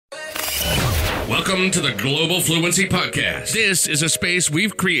Welcome to the Global Fluency Podcast. This is a space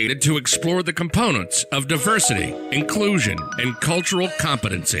we've created to explore the components of diversity, inclusion, and cultural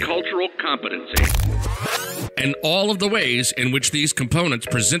competency. And all of the ways in which these components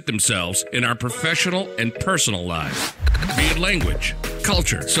present themselves in our professional and personal lives. Be it language,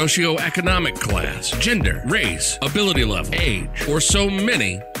 culture, socioeconomic class, gender, race, ability level, age, or so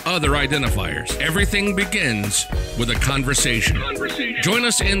many other identifiers. Everything begins with a conversation. Join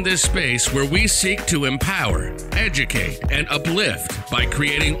us in this space where we seek to empower, educate, and uplift by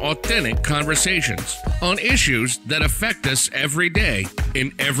creating authentic conversations on issues that affect us every day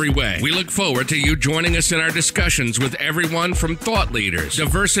in every way. We look forward to you joining us in our discussions with everyone from thought leaders,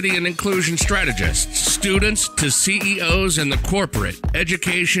 diversity and inclusion strategists, students to CEOs in the corporate,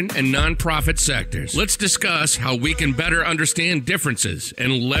 education, and nonprofit sectors. Let's discuss how we can better understand differences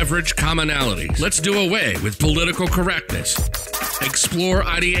and leverage commonalities. Let's do away with political correctness, explore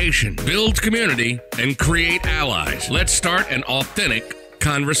ideation, build community, and create allies. Let's start an authentic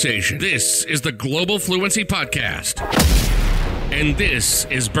conversation. This is the Global Fluency Podcast. And this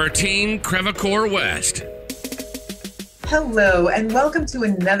is Bertine Crevecoeur West. Hello, and welcome to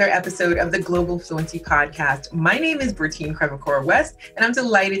another episode of the Global Fluency Podcast. My name is Bertine Crevecoeur West, and I'm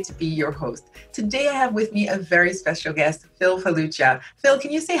delighted to be your host. Today, I have with me a very special guest, Phil Pelucha. Phil,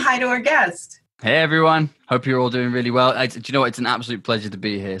 can you say hi to our guest? Hey, everyone. Hope you're all doing really well. Do you know what? It's an absolute pleasure to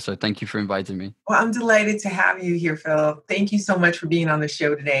be here. So thank you for inviting me. Well, I'm delighted to have you here, Phil. Thank you so much for being on the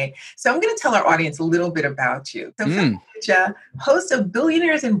show today. So I'm going to tell our audience a little bit about you. So Phil Pelucha, host of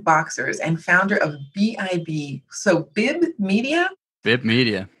Billionaires and Boxers and founder of BIB. So BIB Media? BIB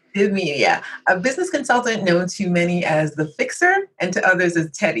Media. BIB Media, a business consultant known to many as the Fixer and to others as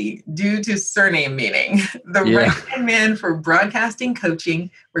Teddy, due to surname meaning. The right-hand man for broadcasting,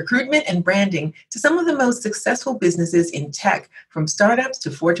 coaching, recruitment, and branding to some of the most successful businesses in tech, from startups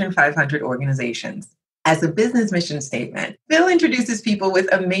to Fortune 500 organizations. As a business mission statement, Phil introduces people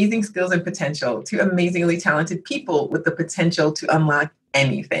with amazing skills and potential to amazingly talented people with the potential to unlock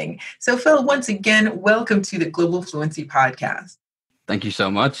anything. So Phil, once again, welcome to the Global Fluency Podcast. Thank you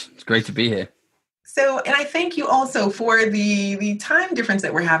so much. It's great to be here. So, and I thank you also for the time difference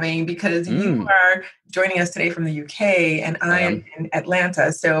that we're having, because you are joining us today from the UK and I am in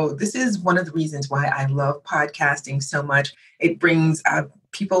Atlanta. So this is one of the reasons why I love podcasting so much. It brings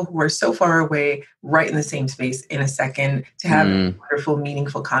people who are so far away right in the same space in a second to have wonderful,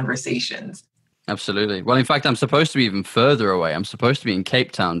 meaningful conversations. Absolutely. Well, in fact, I'm supposed to be even further away. I'm supposed to be in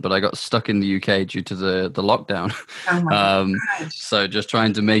Cape Town, but I got stuck in the UK due to the lockdown. Oh my gosh. So just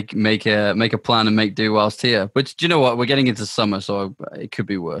trying to make a plan and make do whilst here. But do you know what? We're getting into summer, so it could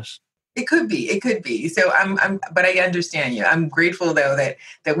be worse. It could be. So but I understand you. I'm grateful though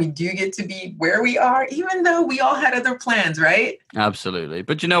that we do get to be where we are, even though we all had other plans, right? Absolutely.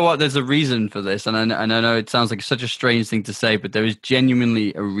 But you know what? There's a reason for this. And I know it sounds like such a strange thing to say, but there is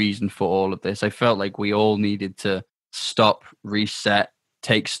genuinely a reason for all of this. I felt like we all needed to stop, reset,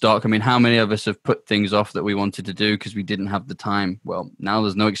 take stock. I mean, how many of us have put things off that we wanted to do because we didn't have the time? Well, now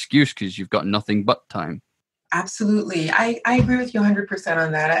there's no excuse because you've got nothing but time. Absolutely. I agree with you 100%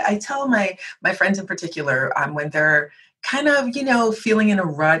 on that. I tell my friends in particular, when they're kind of, feeling in a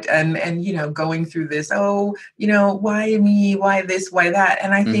rut and going through this, why me, why this, why that?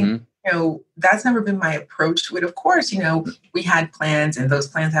 And I think, that's never been my approach to it. Of course, we had plans and those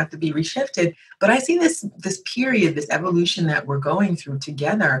plans have to be reshifted. But I see this period, this evolution that we're going through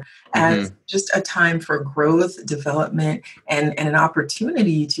together as just a time for growth, development, and an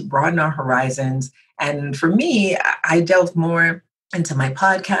opportunity to broaden our horizons. And for me, I delved more into my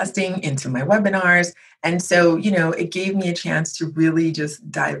podcasting, into my webinars. And so, it gave me a chance to really just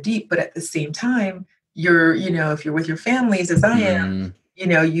dive deep. But at the same time, if you're with your families, as I am,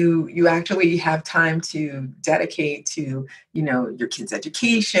 you actually have time to dedicate to, your kids'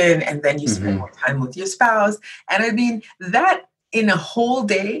 education, and then you spend more time with your spouse. And I mean, that in a whole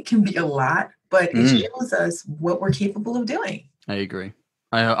day can be a lot, but it shows us what we're capable of doing. I agree.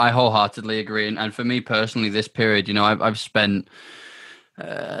 I wholeheartedly agree. And for me personally, this period, I've spent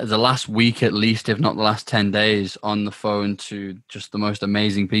the last week at least, if not the last 10 days, on the phone to just the most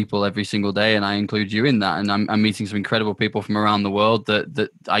amazing people every single day. And I include you in that. And I'm meeting some incredible people from around the world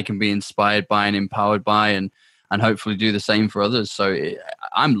that I can be inspired by and empowered by, and hopefully do the same for others. So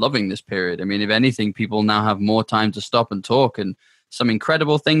I'm loving this period. I mean, if anything, people now have more time to stop and talk, and some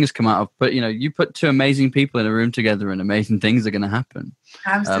incredible things come out of. But you put two amazing people in a room together, and amazing things are going to happen.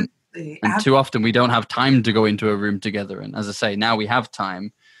 Absolutely. And too often we don't have time to go into a room together. And as I say, now we have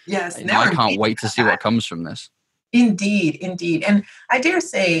time. Yes. I can't wait to see what comes from this. Indeed, indeed. And I dare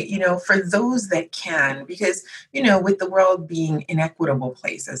say, for those that can, because, with the world being an equitable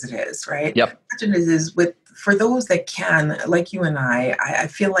place as it is, right? Yep. The question is for those that can, like you and I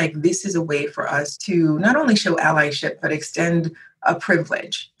feel like this is a way for us to not only show allyship, but extend a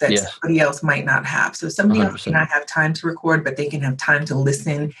privilege that Yes. somebody else might not have. So somebody else may 100%. not have time to record, but they can have time to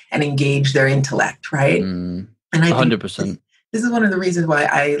listen and engage their intellect, right? And I think 100%. this is one of the reasons why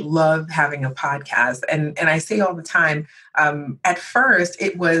I love having a podcast. And I say all the time, at first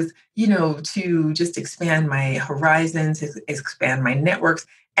it was, to just expand my horizons, expand my networks.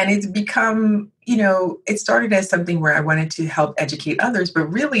 And it's become, it started as something where I wanted to help educate others, but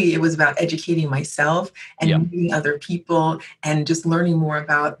really it was about educating myself and meeting other people and just learning more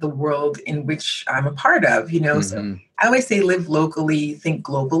about the world in which I'm a part of, So I always say live locally, think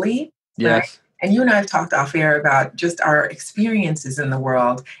globally. Right? Yes. And you and I have talked off air about just our experiences in the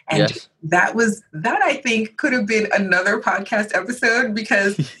world. And Yes. that I think could have been another podcast episode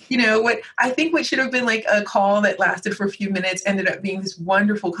because, what should have been like a call that lasted for a few minutes ended up being this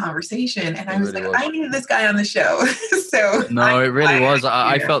wonderful conversation. And I was really like, was. I need this guy on the show. So no, it really was.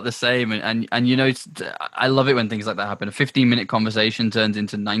 I felt the same. And I love it when things like that happen. A 15-minute conversation turns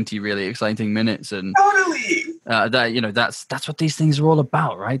into 90 really exciting minutes. And totally. That's what these things are all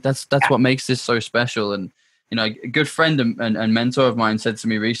about, right? That's what makes this so special. And a good friend and mentor of mine said to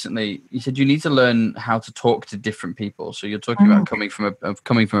me recently, he said, you need to learn how to talk to different people. So you're talking about coming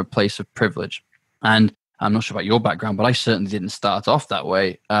from a place of privilege. And I'm not sure about your background, but I certainly didn't start off that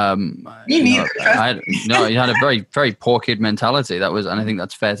way. Me neither. You had a very, very poor kid mentality. And I think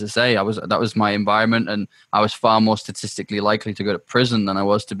that's fair to say. That was my environment, and I was far more statistically likely to go to prison than I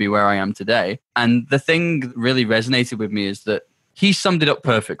was to be where I am today. And the thing that really resonated with me is that he summed it up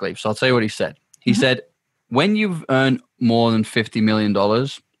perfectly. So I'll tell you what he said. He said, when you've earned more than $50 million,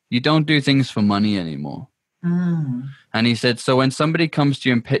 you don't do things for money anymore. And he said, so when somebody comes to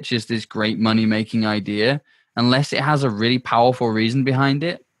you and pitches this great money-making idea, unless it has a really powerful reason behind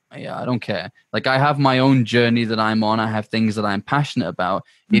it, I don't care. Like, I have my own journey that I'm on. I have things that I'm passionate about.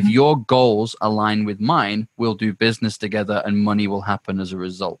 If your goals align with mine, we'll do business together and money will happen as a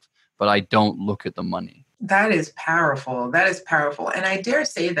result. But I don't look at the money. That is powerful. That is powerful. And I dare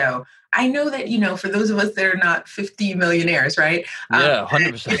say, though, I know that, for those of us that are not 50 millionaires, right? Yeah,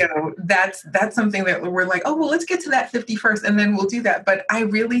 100%. That's something that we're like, oh, well, let's get to that 50 first and then we'll do that. But I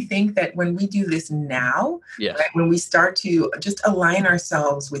really think that when we do this now, right, when we start to just align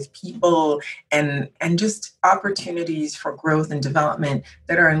ourselves with people and just opportunities for growth and development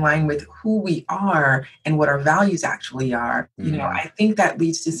that are in line with who we are and what our values actually are, I think that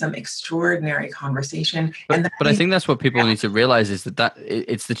leads to some extraordinary conversation. But I think that's what people need to realize is that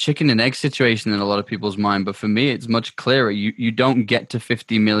it's the chicken and egg situation in a lot of people's mind. But for me, it's much clearer. You don't get to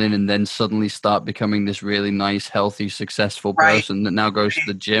 50 million and then suddenly start becoming this really nice, healthy, successful person that now goes to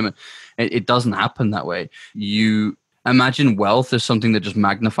the gym. It doesn't happen that way. You imagine wealth as something that just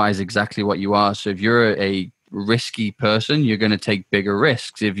magnifies exactly what you are. So if you're a risky person, you're going to take bigger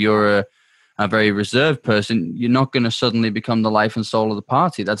risks. If you're a very reserved person, you're not going to suddenly become the life and soul of the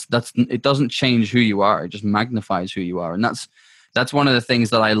party. It doesn't change who you are. It just magnifies who you are. And that's one of the things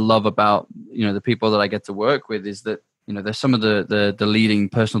that I love about, the people that I get to work with is that, there's some of the leading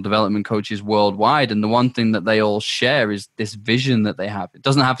personal development coaches worldwide. And the one thing that they all share is this vision that they have. It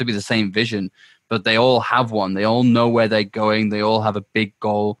doesn't have to be the same vision, but they all have one. They all know where they're going. They all have a big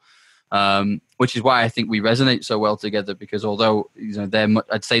goal, which is why I think we resonate so well together, because although,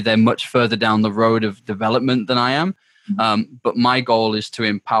 I'd say they're much further down the road of development than I am. But my goal is to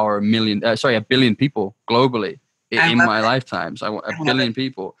empower a billion people globally. In my lifetimes. I want a billion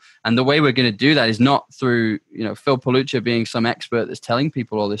people. And the way we're going to do that is not through, Phil Pelucha being some expert that's telling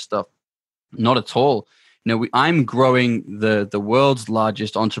people all this stuff. Not at all. I'm growing the world's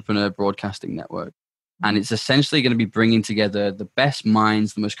largest entrepreneur broadcasting network. And it's essentially going to be bringing together the best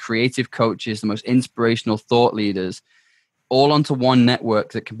minds, the most creative coaches, the most inspirational thought leaders, all onto one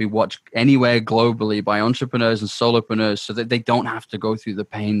network that can be watched anywhere globally by entrepreneurs and solopreneurs, so that they don't have to go through the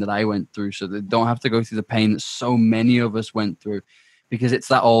pain that I went through, so they don't have to go through the pain that so many of us went through, because it's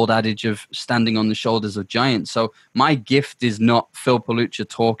that old adage of standing on the shoulders of giants. So my gift is not Phil Pelucha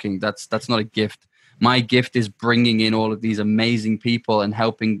talking. That's not a gift. My gift is bringing in all of these amazing people and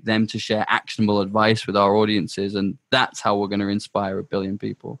helping them to share actionable advice with our audiences. And that's how we're going to inspire a billion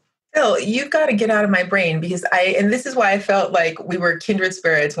people. Phil, you've got to get out of my brain, because and this is why I felt like we were kindred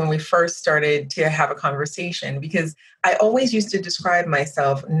spirits when we first started to have a conversation, because I always used to describe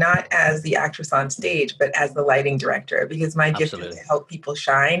myself not as the actress on stage, but as the lighting director, because my gift is to help people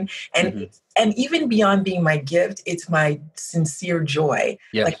shine. And even beyond being my gift, it's my sincere joy.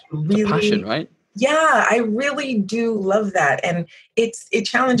 Yeah, like really, it's a passion, right? Yeah, I really do love that. And it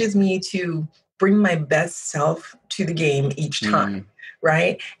challenges me to bring my best self to the game each time, Mm,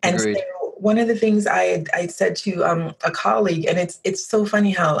 right? And so agreed. one of the things I said to a colleague, and it's so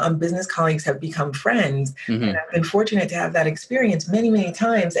funny how business colleagues have become friends, and Hmm. I've been fortunate to have that experience many, many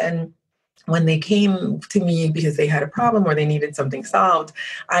times. And when they came to me because they had a problem or they needed something solved,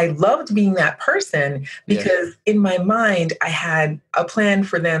 I loved being that person Yeah. because in my mind, I had a plan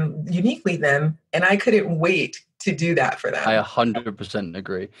for them, uniquely them, and I couldn't wait to do that for I them. 100%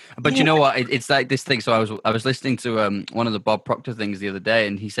 agree. But you Yeah, know what? It's like this thing. So I was listening to one of the Bob Proctor things the other day,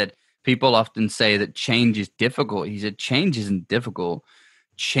 and he said people often say that change is difficult. He said change isn't difficult.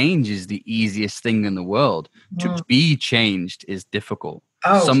 Change is the easiest thing in the world. To mm. be changed is difficult.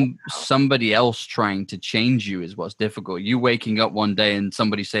 Oh, Somebody else trying to change you is what's difficult. You waking up one day and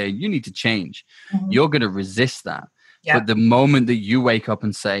somebody saying you need to change, mhm. you're going to resist that. Yeah, But the moment that you wake up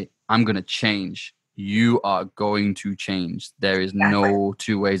and say, I'm going to change, you are going to change. There is exactly. no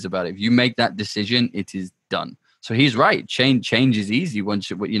two ways about it. If you make that decision, it is done. So he's right. Change is easy once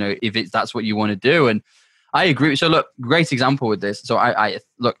if it's that's what you want to do. And I agree. So look, great example with this. So I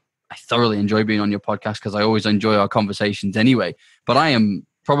look, I thoroughly enjoy being on your podcast because I always enjoy our conversations anyway. But I am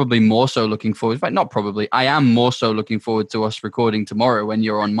probably more so looking forward. In fact, not probably. I am more so looking forward to us recording tomorrow when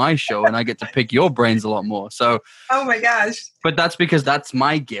you're on my show and I get to pick your brains a lot more. So, Oh my gosh. but that's because that's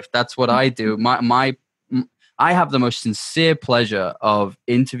my gift. That's what I do. I have the most sincere pleasure of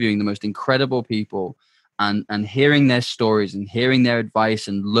interviewing the most incredible people and hearing their stories and hearing their advice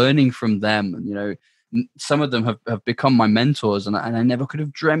and learning from them. And, some of them have become my mentors, and I never could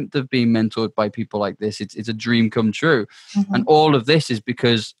have dreamt of being mentored by people like this. It's a dream come true. And Mhm. all of this is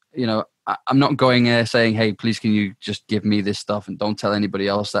because, I'm not going there saying, hey, please, can you just give me this stuff and don't tell anybody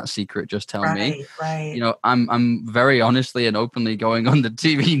else that secret, just tell me. Right, right. I'm very honestly and openly going on the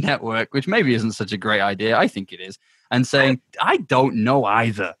TV network, which maybe isn't such a great idea. I think it is. And saying, I don't know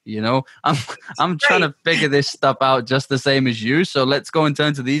either, I'm trying Right. to figure this stuff out just the same as you. So let's go and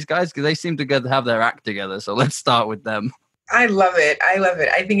turn to these guys because they seem to have their act together. So let's start with them. I love it. I love it.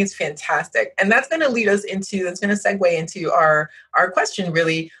 I think it's fantastic. And that's going to that's going to segue into our question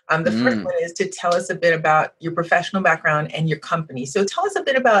really. The first Mm. one is to tell us a bit about your professional background and your company. So tell us a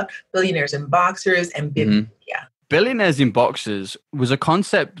bit about Billionaires and Boxers and Bib Mhm. Media. Billionaires in Boxes was a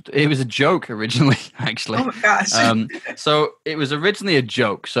concept. It was a joke originally, actually. Oh my gosh. So it was originally a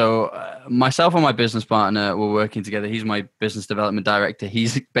joke. So myself and my business partner were working together. He's my business development director.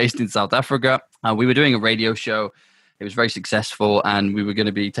 He's based in South Africa. We were doing a radio show. It was very successful, and we were going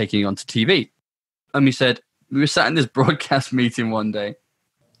to be taking it onto TV. And we were sat in this broadcast meeting one day,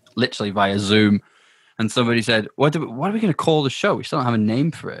 literally via Zoom, and somebody said, what are we going to call the show? We still don't have a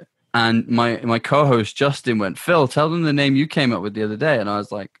name for it. And my co-host Justin went, Phil, tell them the name you came up with the other day. And I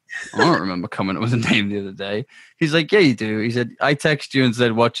was like, I don't remember coming up with a name the other day. He's like, yeah, you do. He said, I texted you and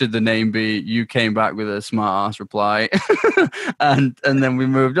said, what should the name be? You came back with a smart ass reply. and then we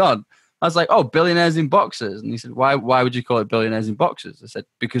moved on. I was like, oh, Billionaires in Boxes. And he said, why would you call it Billionaires in Boxes? I said,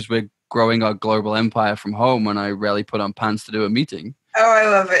 because we're growing our global empire from home and I rarely put on pants to do a meeting. Oh, I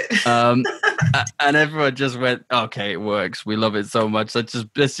love it. And everyone just went, okay, it works. We love it so much. Let's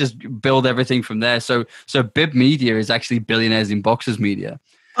just build everything from there. So Bib Media is actually Billionaires in Boxes Media.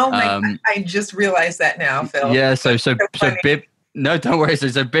 Oh my God. I just realized that now, Phil. Yeah. So funny. Bib. No, don't worry.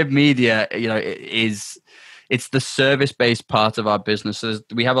 So Bib Media, it's the service-based part of our business. So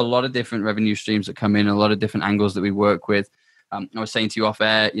we have a lot of different revenue streams that come in, a lot of different angles that we work with. I was saying to you off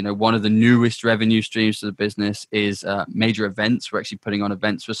air, one of the newest revenue streams to the business is major events. We're actually putting on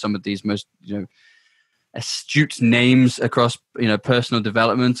events for some of these most, astute names across, personal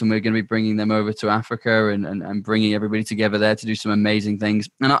development, and we're going to be bringing them over to Africa and bringing everybody together there to do some amazing things.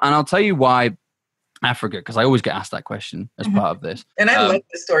 And I'll tell you why Africa, because I always get asked that question as part of this. And I love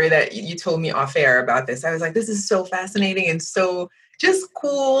the story that you told me off air about this. I was like, this is so fascinating and so just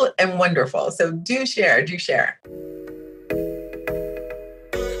cool and wonderful. So do share.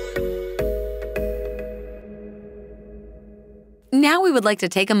 Now we would like to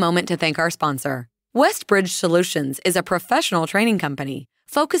take a moment to thank our sponsor. Westbridge Solutions is a professional training company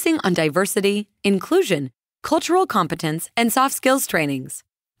focusing on diversity, inclusion, cultural competence, and soft skills trainings.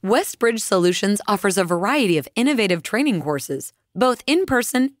 Westbridge Solutions offers a variety of innovative training courses, both in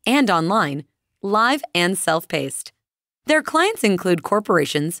person and online, live and self-paced. Their clients include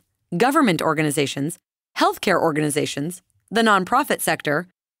corporations, government organizations, healthcare organizations, the nonprofit sector,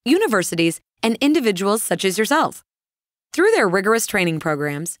 universities, and individuals such as yourself. Through their rigorous training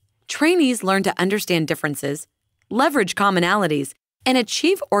programs, trainees learn to understand differences, leverage commonalities, and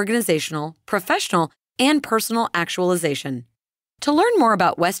achieve organizational, professional, and personal actualization. To learn more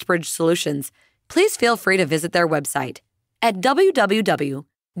about Westbridge Solutions, please feel free to visit their website at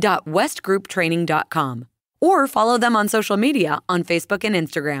www.westgrouptraining.com or follow them on social media on Facebook and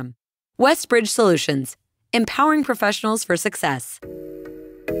Instagram. Westbridge Solutions, empowering professionals for success.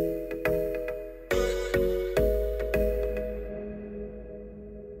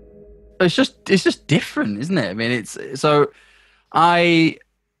 It's just different, isn't it? I mean, I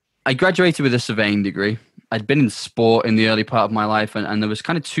graduated with a surveying degree. I'd been in sport in the early part of my life, and there was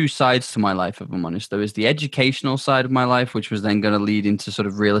kind of two sides to my life, if I'm honest. There was the educational side of my life, which was then going to lead into sort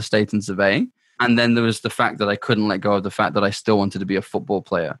of real estate and surveying. And then there was the fact that I couldn't let go of the fact that I still wanted to be a football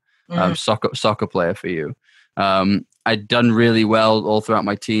player, soccer player for you. I'd done really well all throughout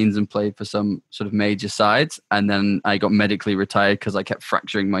my teens and played for some sort of major sides. And then I got medically retired because I kept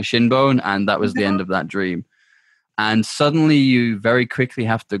fracturing my shin bone. And that was the end of that dream. And suddenly you very quickly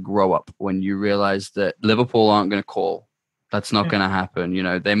have to grow up when you realize that Liverpool aren't going to call. That's not going to happen. You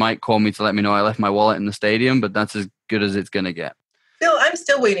know, they might call me to let me know I left my wallet in the stadium, but that's as good as it's going to get. Phil, I'm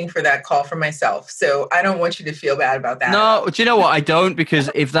still waiting for that call for myself, so I don't want you to feel bad about that. No, do you know what? I don't,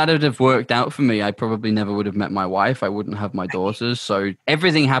 because if that had have worked out for me, I probably never would have met my wife. I wouldn't have my daughters. So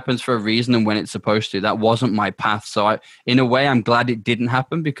everything happens for a reason and when it's supposed to. That wasn't my path. So in a way, I'm glad it didn't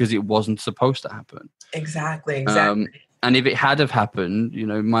happen because it wasn't supposed to happen. Exactly. And if it had have happened, you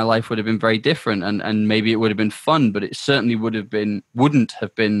know, my life would have been very different, and maybe it would have been fun, but it certainly wouldn't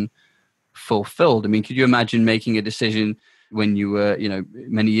have been fulfilled. I mean, could you imagine making a decision when you were, you know,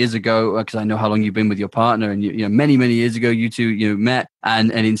 many years ago, because I know how long you've been with your partner, and you know, many years ago, you two, you know, met,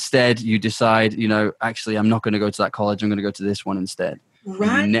 and instead you decide, you know, actually, I'm not going to go to that college. I'm going to go to this one instead.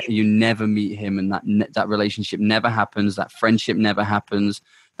 Right. You never meet him, and that relationship never happens. That friendship never happens.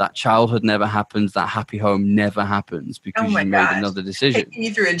 That childhood never happens. That happy home never happens because you made another decision. Taking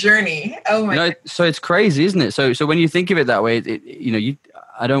you through a journey. Oh my! God. So it's crazy, isn't it? So when you think of it that way,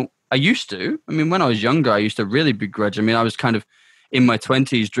 I used to. I mean, when I was younger, I used to really begrudge. I mean, I was kind of in my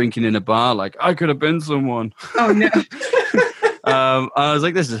 20s drinking in a bar, like I could have been someone. Oh no! I was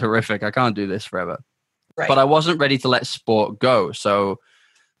like, this is horrific. I can't do this forever. Right. But I wasn't ready to let sport go. So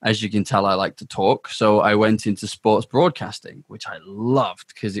as you can tell, I like to talk. So I went into sports broadcasting, which I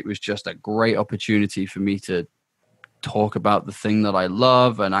loved because it was just a great opportunity for me to talk about the thing that I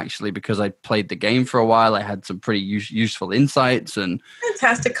love. And actually, because I played the game for a while, I had some pretty useful insights. And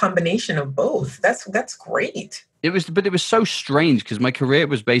fantastic combination of both. That's great. It was so strange because my career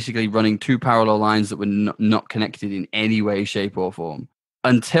was basically running two parallel lines that were not connected in any way, shape, or form.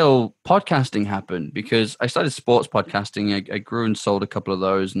 Until podcasting happened, because I started sports podcasting. I grew and sold a couple of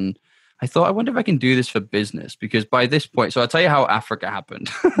those, and I thought, I wonder if I can do this for business, because by this point, so I'll tell you how Africa happened.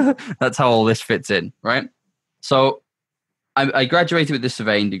 That's how all this fits in, right? So I graduated with this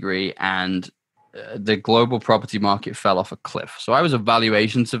surveying degree, and the global property market fell off a cliff. So I was a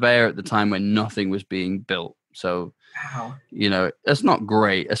valuation surveyor at the time when nothing was being built. So, wow. You know, that's not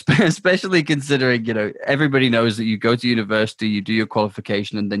great, especially considering, you know, everybody knows that you go to university, you do your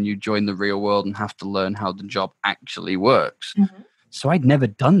qualification, and then you join the real world and have to learn how the job actually works. Mm-hmm. So I'd never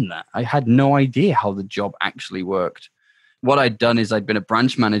done that. I had no idea how the job actually worked. What I'd done is I'd been a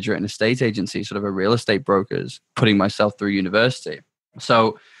branch manager at an estate agency, sort of a real estate brokers, putting myself through university.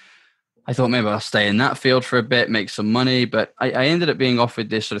 So I thought maybe I'll stay in that field for a bit, make some money. But I ended up being offered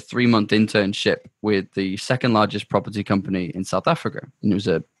this sort of 3-month internship with the second largest property company in South Africa. And it was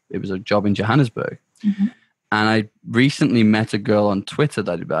a job in Johannesburg. Mm-hmm. And I recently met a girl on Twitter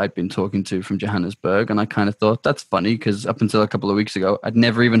that I'd been talking to from Johannesburg. And I kind of thought, that's funny, because up until a couple of weeks ago, I'd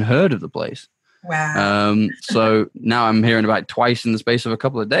never even heard of the place. Wow. So now I'm hearing about it twice in the space of a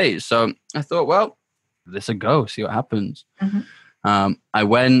couple of days. So I thought, well, this a go, see what happens. Mm-hmm. I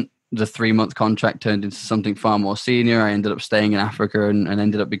went. The 3-month contract turned into something far more senior. I ended up staying in Africa and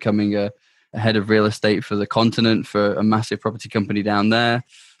ended up becoming a head of real estate for the continent for a massive property company down there.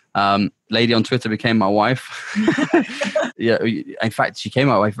 Lady on Twitter became my wife. Yeah, in fact, she became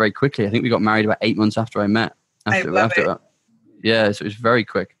my wife very quickly. I think we got married about 8 months after I met. I love it. Yeah, so it was very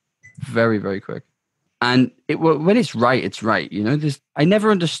quick, very, very quick. And when it's right, it's right. You know, I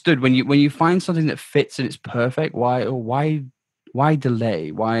never understood when you find something that fits and it's perfect. Why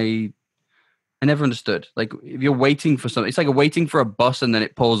delay? Why? I never understood. Like, if you're waiting for something, it's like waiting for a bus and then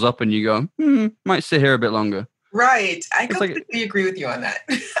it pulls up and you go, might sit here a bit longer. Right. I completely agree with you on that.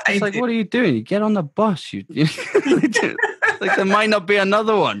 It's like, what are you doing? You get on the bus. Like, there might not be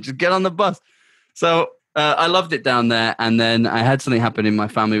another one. Just get on the bus. So I loved it down there. And then I had something happen in my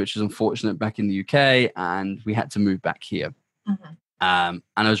family, which was unfortunate, back in the UK. And we had to move back here. Mm-hmm. And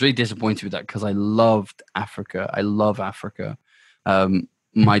I was really disappointed with that because I loved Africa. I love Africa.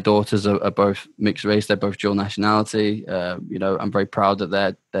 my daughters are both mixed race. They're both dual nationality. I'm very proud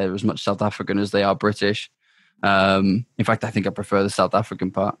that they're as much South African as they are British. In fact, I think I prefer the South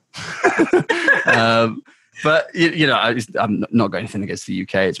African part. But I'm not going anything against the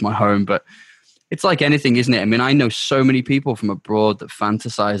UK. It's my home, but it's like anything, isn't it? I mean, I know so many people from abroad that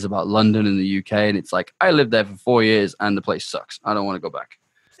fantasize about London and the UK, and it's like, I lived there for 4 years and the place sucks. I don't want to go back.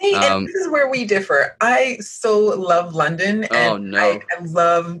 See, and this is where we differ. I so love London, and I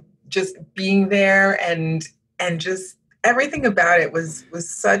love just being there, and just everything about it was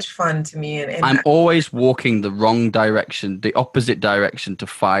such fun to me. And I'm always walking the wrong direction, the opposite direction to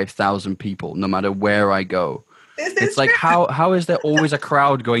 5,000 people, no matter where I go. It's like, how is there always a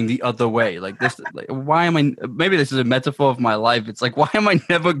crowd going the other way? Like this, why am I, maybe this is a metaphor of my life. It's like, why am I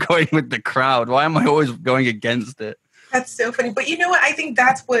never going with the crowd? Why am I always going against it? That's so funny. But you know what? I think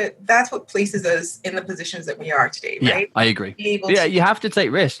that's what places us in the positions that we are today, right? Yeah, I agree. You have to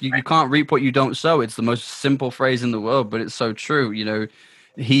take risks. You can't reap what you don't sow. It's the most simple phrase in the world, but it's so true. You know,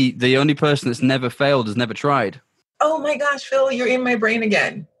 the only person that's never failed has never tried. Oh my gosh, Phil, you're in my brain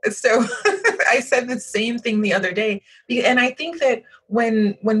again. So I said the same thing the other day. And I think that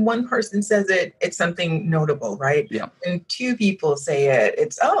when one person says it, it's something notable, right? Yeah. When two people say it,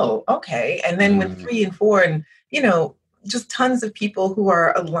 it's, oh, okay. And then when 3 and 4 and, just tons of people who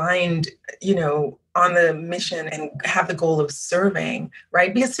are aligned, on the mission and have the goal of serving,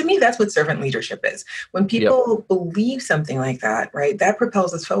 right? Because to me, that's what servant leadership is. When people believe something like that, right, that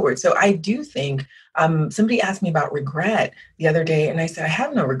propels us forward. So I do think somebody asked me about regret the other day, and I said, I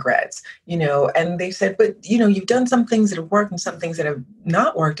have no regrets, and they said, but, you've done some things that have worked and some things that have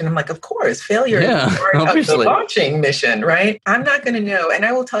not worked. And I'm like, of course, failure is part of the launching mission, right? I'm not going to know. And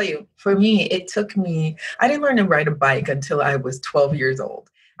I will tell you, for me, I didn't learn to ride a bike until I was 12 years old.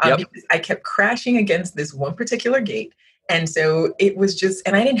 Because I kept crashing against this one particular gate. And so it was just,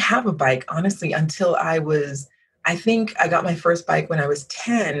 and I didn't have a bike, honestly, until I think I got my first bike when I was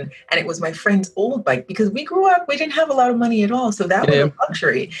 10, and it was my friend's old bike because we grew up, we didn't have a lot of money at all. So that was a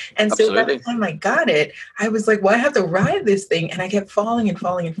luxury. And so by the time I got it, I was like, well, I have to ride this thing. And I kept falling and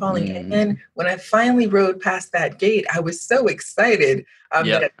falling and falling. And then when I finally rode past that gate, I was so excited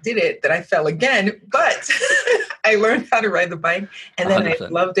that I did it, that I fell again, but I learned how to ride the bike, and then 100%. I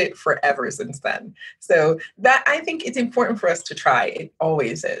loved it forever since then. So that, I think it's important for us to try. It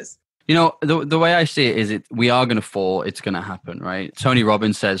always is. The way I see it is we are going to fall. It's going to happen, right? Tony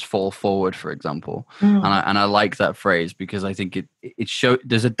Robbins says fall forward, for example. And I like that phrase because I think it shows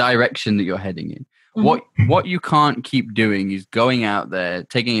there's a direction that you're heading in. What you can't keep doing is going out there,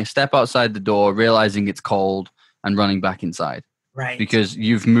 taking a step outside the door, realizing it's cold and running back inside. Right. Because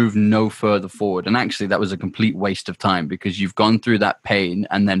you've moved no further forward. And actually that was a complete waste of time because you've gone through that pain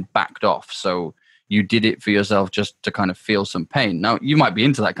and then backed off. So you did it for yourself just to kind of feel some pain. Now, you might be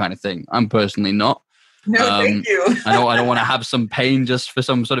into that kind of thing. I'm personally not. No, thank you. I don't want to have some pain just for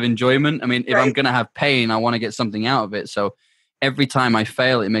some sort of enjoyment. I mean, if I'm going to have pain, I want to get something out of it. So every time I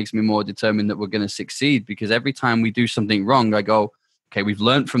fail, it makes me more determined that we're going to succeed, because every time we do something wrong, I go, okay, we've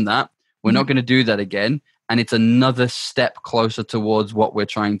learned from that. We're not going to do that again. And it's another step closer towards what we're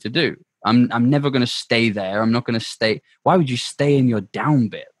trying to do. I'm never going to stay there. I'm not going to stay. Why would you stay in your down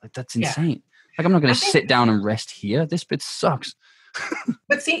bit? Like, that's insane. Like, I'm not going to sit down and rest here. This bit sucks.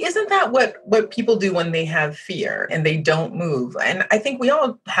 But see, isn't that what people do when they have fear and they don't move? And I think we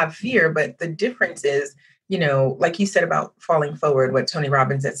all have fear, but the difference is, like you said about falling forward, what Tony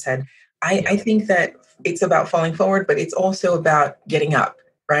Robbins had said, I think that it's about falling forward, but it's also about getting up.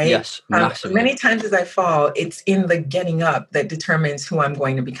 Right? Yes. Many times as I fall, it's in the getting up that determines who I'm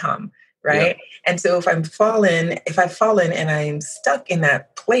going to become. Right. Yeah. And so if I've fallen and I'm stuck in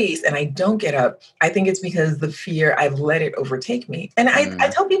that place and I don't get up, I think it's because the fear, I've let it overtake me. And I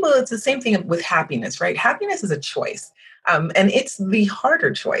tell people it's the same thing with happiness, right? Happiness is a choice. And it's the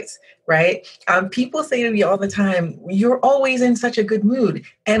harder choice, right? People say to me all the time, you're always in such a good mood.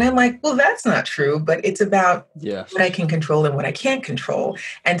 And I'm like, well, that's not true, but it's about what I can control and what I can't control.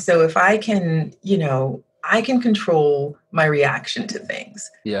 And so if I can, I can control my reaction to things,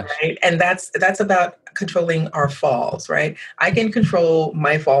 right? And that's about controlling our falls, right? I can control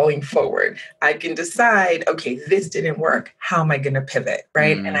my falling forward. I can decide, okay, this didn't work. How am I going to pivot,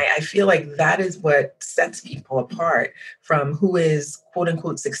 right? And I feel like that is what sets people apart from who is quote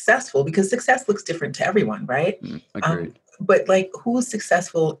unquote successful, because success looks different to everyone, right? Agreed. But like, who's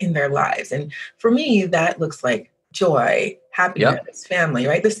successful in their lives? And for me, that looks like joy, happiness, family,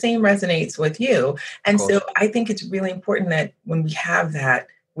 right? The same resonates with you. And so I think it's really important that when we have that,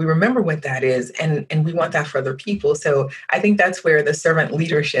 we remember what that is, and we want that for other people. So I think that's where the servant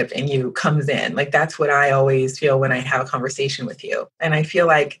leadership in you comes in. Like, that's what I always feel when I have a conversation with you. And I feel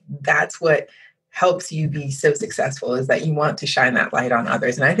like that's what helps you be so successful, is that you want to shine that light on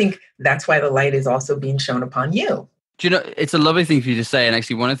others. And I think that's why the light is also being shown upon you. Do you know, it's a lovely thing for you to say. And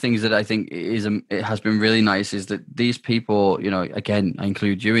actually, one of the things that I think it has been really nice is that these people, you know, again, I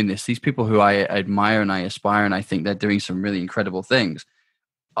include you in this, these people who I admire and I aspire, and I think they're doing some really incredible things,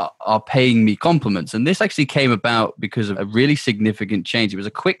 are paying me compliments. And this actually came about because of a really significant change. It was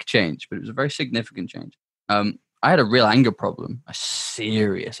a quick change, but it was a very significant change. I had a real anger problem, a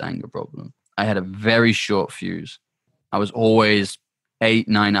serious anger problem. I had a very short fuse. I was always 8,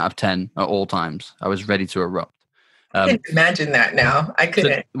 9 out of 10 at all times. I was ready to erupt. I can imagine that now. I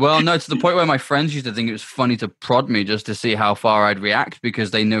couldn't. To the point where my friends used to think it was funny to prod me just to see how far I'd react,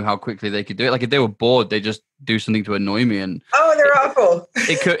 because they knew how quickly they could do it. Like, if they were bored, they just do something to annoy me. And they're awful.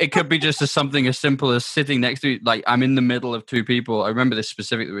 It could be just something as simple as sitting next to, like, I'm in the middle of two people. I remember this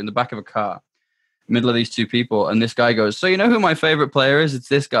specifically. We're in the back of a car, middle of these two people, and this guy goes, "So you know who my favorite player is? It's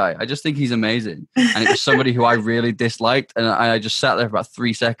this guy. I just think he's amazing." And it was somebody who I really disliked, and I just sat there for about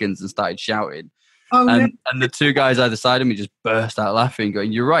 3 seconds and started shouting. And the two guys either side of me just burst out laughing,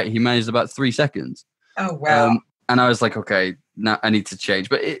 going, "You're right. He managed about 3 seconds." Oh, wow. And I was like, okay, now I need to change.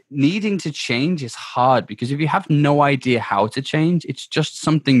 But needing to change is hard, because if you have no idea how to change, it's just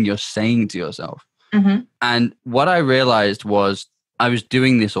something you're saying to yourself. Mm-hmm. And what I realized was I was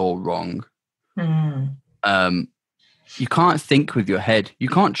doing this all wrong. You can't think with your head. You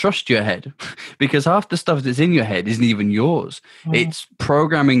can't trust your head, because half the stuff that's in your head isn't even yours. It's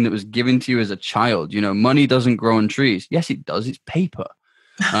programming that was given to you as a child. You know, money doesn't grow on trees. Yes, it does. It's paper.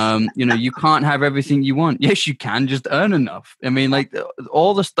 You know, you can't have everything you want. Yes, you can. Just earn enough. I mean, like,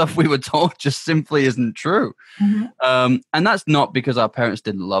 all the stuff we were taught just simply isn't true. And that's not because our parents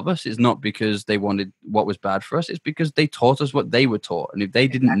didn't love us. It's not because they wanted what was bad for us. It's because they taught us what they were taught. And if they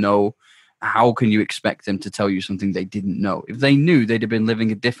didn't know, how can you expect them to tell you something they didn't know? If they knew, they'd have been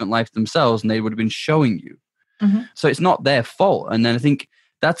living a different life themselves, and they would have been showing you. So it's not their fault. And then I think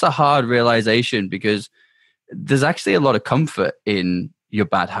that's a hard realization, because there's actually a lot of comfort in your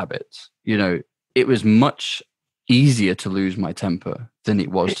bad habits. You know, it was much easier to lose my temper than it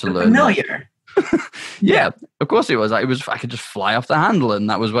was to learn. Familiar. Yeah, of course it was. I could just fly off the handle, and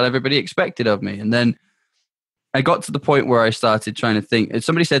that was what everybody expected of me. And then I got to the point where I started trying to think.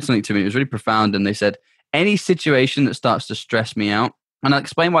 Somebody said something to me, it was really profound, and they said, any situation that starts to stress me out, and I'll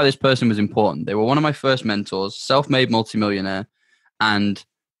explain why this person was important. They were one of my first mentors, self-made multimillionaire, and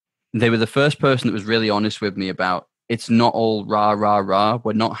they were the first person that was really honest with me about, it's not all rah, rah, rah.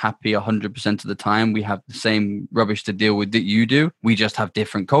 We're not happy 100% of the time. We have the same rubbish to deal with that you do. We just have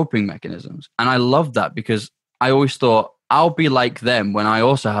different coping mechanisms. And I love that, because I always thought, I'll be like them when I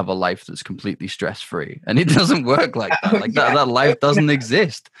also have a life that's completely stress-free. And it doesn't work like that. Like that life doesn't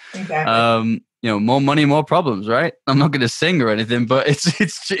exist. Exactly. You know, more money, more problems, right? I'm not going to sing or anything, but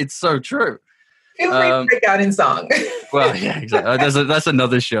it's so true. Feel free to break out in song. Well, yeah, exactly. That's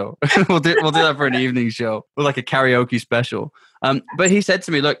another show. we'll do that for an evening show, or like a karaoke special. But he said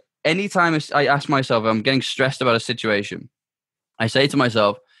to me, look, anytime I ask myself, I'm getting stressed about a situation, I say to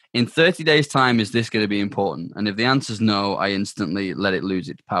myself, in 30 days' time, is this going to be important? And if the answer is no, I instantly let it lose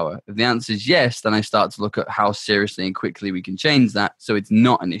its power. If the answer is yes, then I start to look at how seriously and quickly we can change that, so it's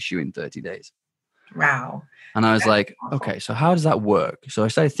not an issue in 30 days. Wow. And I was like, okay, so how does that work? So I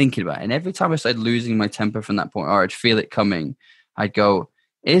started thinking about it. And every time I started losing my temper from that point, or I'd feel it coming, I'd go,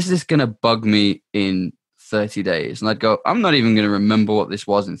 is this going to bug me in 30 days? And I'd go, I'm not even going to remember what this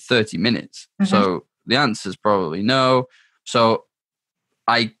was in 30 minutes. So the answer is probably no. So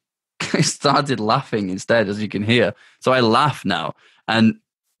I started laughing instead, as you can hear. So I laugh now. And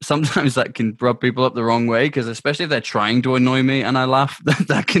sometimes that can rub people up the wrong way, because especially if they're trying to annoy me and I laugh,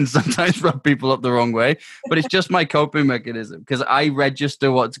 that can sometimes rub people up the wrong way. But it's just my coping mechanism, because I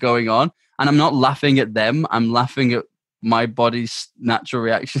register what's going on, and I'm not laughing at them. I'm laughing at my body's natural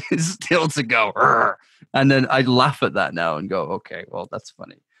reaction is still to go, "Rrr." And then I laugh at that now and go, okay, well, that's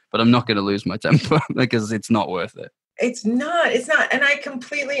funny. But I'm not going to lose my temper, because it's not worth it. It's not. And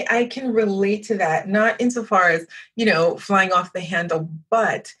I can relate to that, not insofar as, flying off the handle,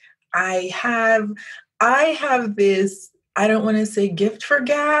 but I have this, I don't want to say gift for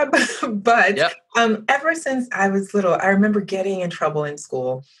gab, but Ever since I was little, I remember getting in trouble in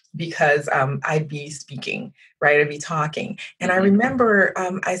school because I'd be speaking, right? I'd be talking. And I remember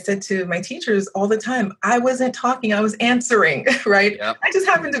I said to my teachers all the time, I wasn't talking, I was answering, right? Yep. I just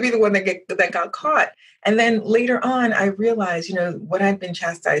happened to be the one that got caught. And then later on, I realized, what I'd been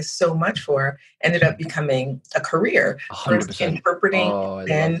chastised so much for ended up becoming a career. First 100%. interpreting, Oh, I love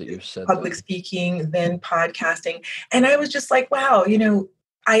then that you've said public that. speaking, then podcasting. And I was just like, wow,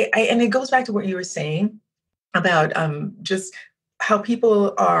 and it goes back to what you were saying about just how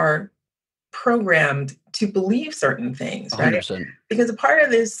people are programmed to believe certain things, right? 100%. Because a part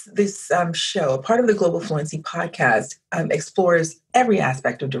of this show, a part of the Global Fluency podcast, explores every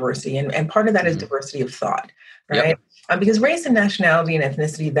aspect of diversity, and part of that is diversity of thought, right? Yep. Because race and nationality and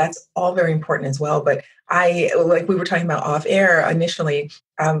ethnicity, that's all very important as well. But like we were talking about off air initially,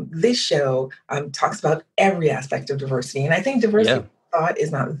 this show talks about every aspect of diversity, and I think diversity. Yeah. Thought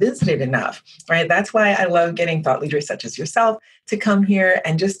is not visited enough, right? That's why I love getting thought leaders such as yourself to come here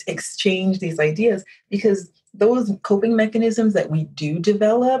and just exchange these ideas, because those coping mechanisms that we do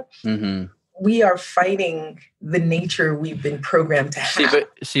develop, we are fighting the nature we've been programmed to have. But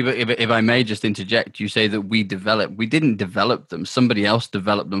if I may just interject, you say that we didn't develop them. Somebody else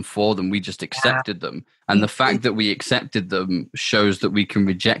developed them for them. We just accepted them. And the fact that we accepted them shows that we can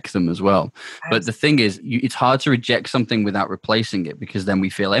reject them as well. But the thing is, it's hard to reject something without replacing it, because then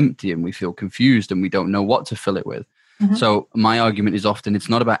we feel empty and we feel confused and we don't know what to fill it with. So my argument is often it's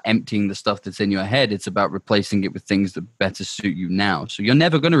not about emptying the stuff that's in your head. It's about replacing it with things that better suit you now. So you're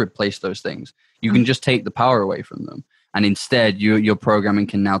never going to replace those things. You can just take the power away from them. And instead, your programming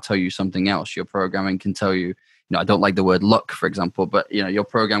can now tell you something else. Your programming can tell you, I don't like the word luck, for example, but your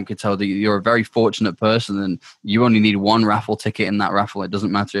program could tell that you're a very fortunate person and you only need one raffle ticket in that raffle. It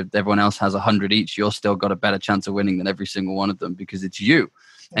doesn't matter if everyone else has 100 each. You're still got a better chance of winning than every single one of them because it's you.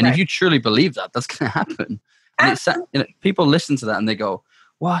 And if you truly believe that, that's going to happen. And people listen to that and they go,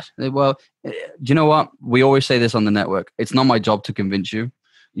 what? Well, do you know what? We always say this on the network. It's not my job to convince you.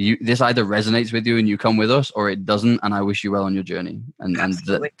 This either resonates with you and you come with us, or it doesn't. And I wish you well on your journey. And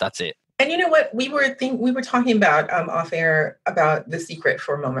that's it. And you know what? We were talking about off air about The Secret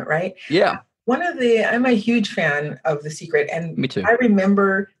for a moment, right? Yeah. I'm a huge fan of The Secret. And me too. I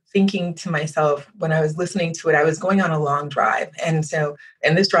remember thinking to myself when I was listening to it, I was going on a long drive. And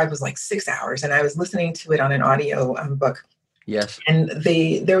this drive was like 6 hours, and I was listening to it on an audio book. Yes. And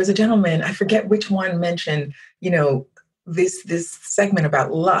there was a gentleman, I forget which one, mentioned, this segment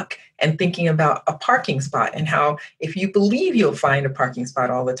about luck and thinking about a parking spot, and how if you believe you'll find a parking spot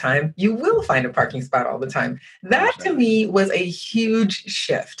all the time, you will find a parking spot all the time. That to me was a huge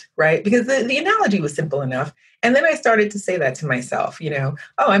shift, right? Because the analogy was simple enough. And then I started to say that to myself,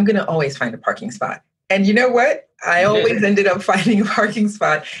 I'm going to always find a parking spot. And you know what? I always ended up finding a parking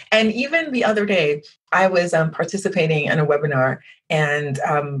spot. And even the other day, I was participating in a webinar, and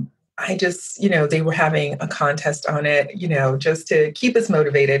I just, they were having a contest on it, just to keep us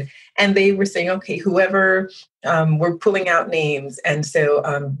motivated. And they were saying, okay, whoever, we're pulling out names. And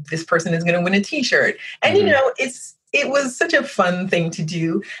so this person is going to win a t-shirt. And, it was such a fun thing to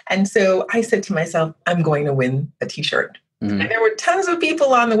do. And so I said to myself, I'm going to win a t-shirt. And there were tons of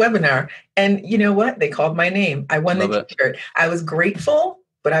people on the webinar. And you know what? They called my name. I won the t-shirt. I was grateful,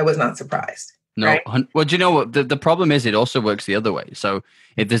 but I was not surprised. No. Right? Well, do you know what? The problem is it also works the other way. So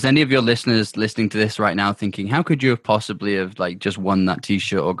if there's any of your listeners listening to this right now thinking, how could you have possibly have just won that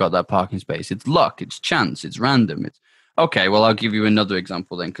t-shirt or got that parking space? It's luck. It's chance. It's random. It's okay. Well, I'll give you another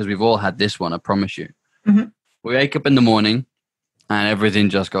example then, because we've all had this one. I promise you. We wake up in the morning and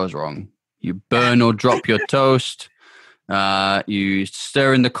everything just goes wrong. You burn or drop your toast. You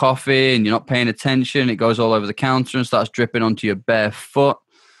stir in the coffee and you're not paying attention. It goes all over the counter and starts dripping onto your bare foot.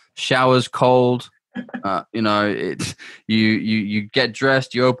 Shower's cold. You get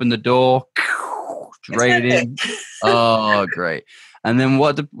dressed. You open the door. Right in. Oh, great. And then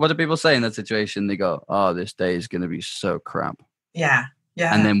what do people say in that situation? They go, "Oh, this day is going to be so crap." Yeah.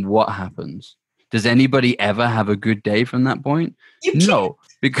 And then what happens? Does anybody ever have a good day from that point? No,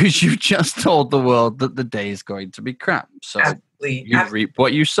 because you just told the world that the day is going to be crap. So you reap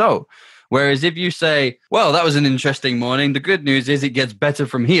what you sow. Whereas if you say, well, that was an interesting morning. The good news is it gets better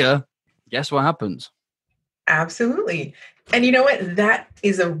from here. Guess what happens? Absolutely. And you know what? That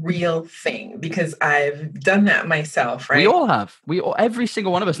is a real thing, because I've done that myself, right? We all have. Every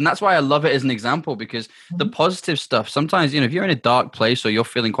single one of us. And that's why I love it as an example, because the positive stuff, sometimes, if you're in a dark place, or you're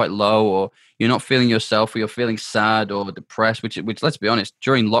feeling quite low, or you're not feeling yourself, or you're feeling sad or depressed, which let's be honest,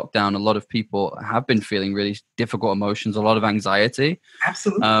 during lockdown, a lot of people have been feeling really difficult emotions, a lot of anxiety.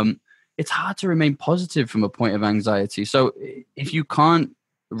 Absolutely. It's hard to remain positive from a point of anxiety. So if you can't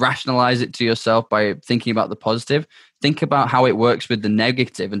rationalize it to yourself by thinking about the positive, think about how it works with the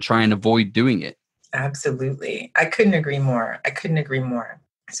negative and try and avoid doing it. Absolutely. I couldn't agree more. I couldn't agree more.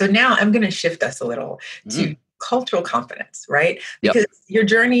 So now I'm going to shift us a little to cultural competence, right? Because your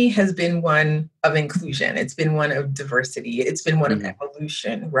journey has been one of inclusion. It's been one of diversity. It's been one of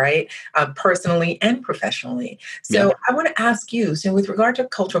evolution, right? Personally and professionally. So I want to ask you, so with regard to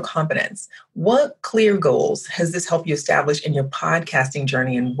cultural competence, what clear goals has this helped you establish in your podcasting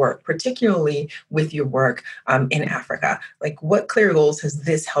journey and work, particularly with your work in Africa? Like, what clear goals has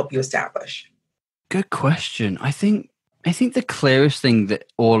this helped you establish? Good question. I think the clearest thing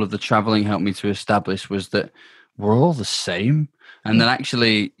that all of the traveling helped me to establish was that we're all the same. And that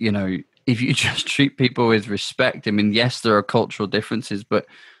actually, you know, if you just treat people with respect, I mean, yes, there are cultural differences, but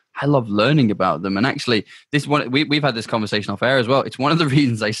I love learning about them. And actually, this one, we've had this conversation off air as well. It's one of the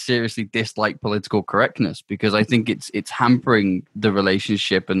reasons I seriously dislike political correctness, because I think it's hampering the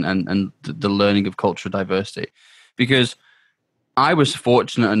relationship and the learning of cultural diversity. Because I was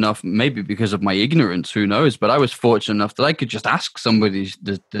fortunate enough, maybe because of my ignorance, who knows, but I was fortunate enough that I could just ask somebody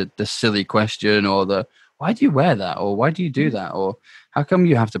the silly question, or why do you wear that? Or why do you do that? Or how come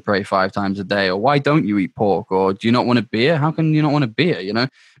you have to pray 5 times a day? Or why don't you eat pork? Or do you not want a beer? How can you not want a beer? You know,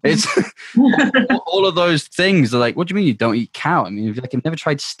 it's all of those things are like, what do you mean you don't eat cow? I mean, if you've never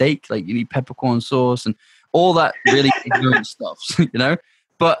tried steak, like you need peppercorn sauce and all that really ignorant stuff, you know,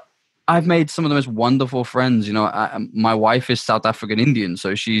 but I've made some of the most wonderful friends. You know, my wife is South African Indian,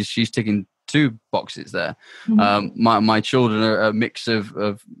 so she's ticking 2 boxes there. My children are a mix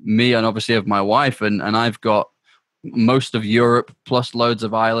of me and obviously of my wife, and I've got most of Europe plus loads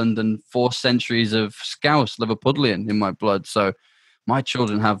of Ireland and 4 centuries of Scouse, Liverpudlian in my blood. So my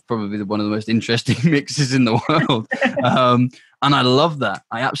children have probably one of the most interesting mixes in the world. And I love that.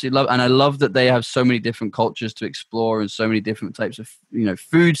 I absolutely love, and I love that they have so many different cultures to explore and so many different types of, you know,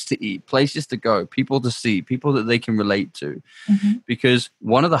 foods to eat, places to go, people to see, people that they can relate to. Because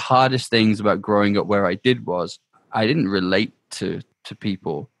one of the hardest things about growing up where I did was I didn't relate to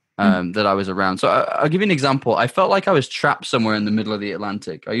people that I was around. So I'll give you an example. I felt like I was trapped somewhere in the middle of the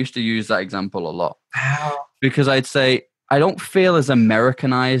Atlantic. I used to use that example a lot. Wow. Because I'd say, I don't feel as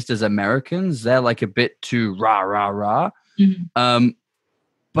Americanized as Americans. They're like a bit too rah, rah, rah.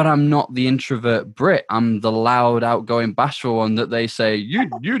 But I'm not the introvert Brit. I'm the loud, outgoing, bashful one that they say,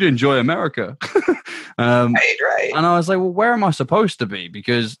 you'd enjoy America. Right. And I was like, well, where am I supposed to be?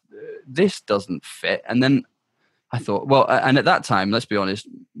 Because this doesn't fit. And then I thought, well, and at that time, let's be honest,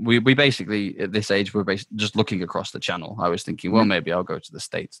 we basically, at this age, we're just looking across the channel. I was thinking, well, maybe I'll go to the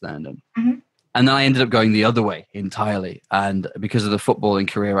States then. And then I ended up going the other way entirely. And because of the footballing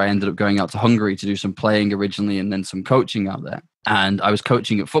career, I ended up going out to Hungary to do some playing originally and then some coaching out there. And I was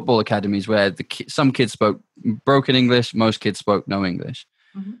coaching at football academies where some kids spoke broken English, most kids spoke no English.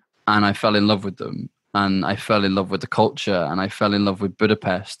 And I fell in love with them. And I fell in love with the culture. And I fell in love with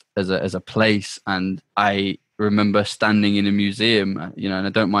Budapest as a place. And I remember standing in a museum, you know, and I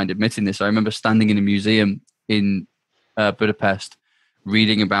don't mind admitting this. I remember standing in a museum in Budapest,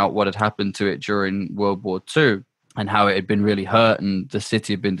 reading about what had happened to it during World War II and how it had been really hurt and the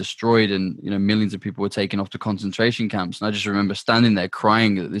city had been destroyed and, you know, millions of people were taken off to concentration camps. And I just remember standing there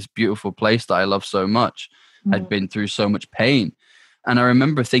crying that this beautiful place that I love so much had been through so much pain. And I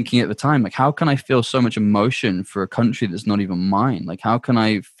remember thinking at the time, like, how can I feel so much emotion for a country that's not even mine? Like, how can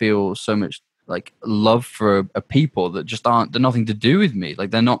I feel so much like love for a people that just they're nothing to do with me? Like,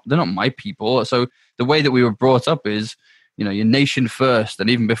 they're not my people. So the way that we were brought up is, you know, your nation first. And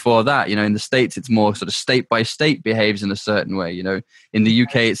even before that, you know, in the States, it's more sort of state by state behaves in a certain way. You know, in the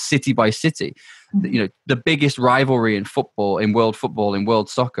UK, it's city by city. You know, the biggest rivalry in football, in world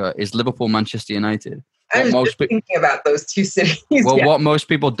soccer is Liverpool, Manchester United. I was just thinking about those 2 cities. Well, what most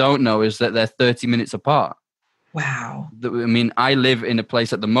people don't know is that they're 30 minutes apart. Wow. I mean, I live in a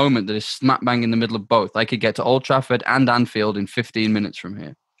place at the moment that is smack bang in the middle of both. I could get to Old Trafford and Anfield in 15 minutes from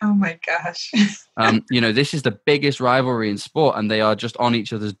here. Oh my gosh. You know, this is the biggest rivalry in sport and they are just on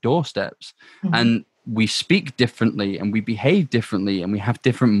each other's doorsteps. And we speak differently and we behave differently and we have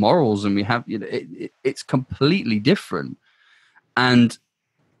different morals and we have, you know, it's completely different. And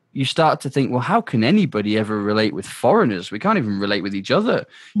you start to think, well, how can anybody ever relate with foreigners? We can't even relate with each other,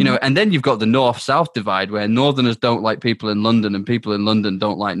 you know. And then you've got the north-south divide where northerners don't like people in London and people in London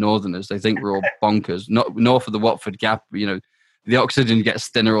don't like northerners. They think we're all bonkers. North of the Watford Gap, you know, the oxygen gets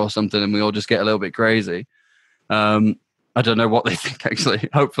thinner or something and we all just get a little bit crazy. I don't know what they think, actually.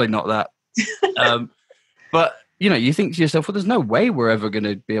 Hopefully not that. But you think to yourself, well, there's no way we're ever going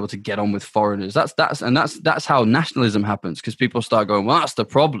to be able to get on with foreigners. That's how nationalism happens, because people start going, well, that's the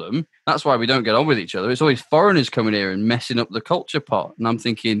problem. That's why we don't get on with each other. It's always foreigners coming here and messing up the culture part. And I'm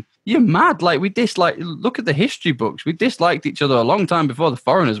thinking, you're mad. Like, look at the history books. We disliked each other a long time before the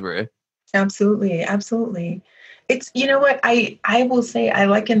foreigners were here. Absolutely. Absolutely. It's, you know what, I will say, I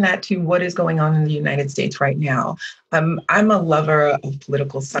liken that to what is going on in the United States right now. I'm a lover of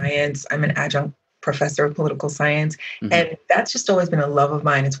political science. I'm an adjunct professor of political science. Mm-hmm. And that's just always been a love of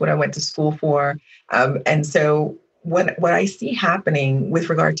mine. It's what I went to school for. And so what I see happening with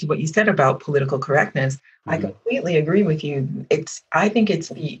regard to what you said about political correctness, I completely agree with you. I think it's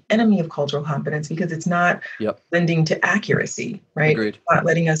the enemy of cultural competence, because it's not lending to accuracy, right? Agreed. It's not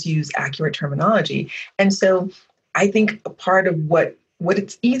letting us use accurate terminology. And so I think a part of what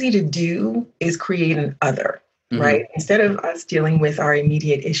it's easy to do is create an other, right? Instead of us dealing with our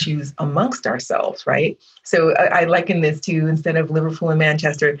immediate issues amongst ourselves, right? So I liken this to, instead of Liverpool and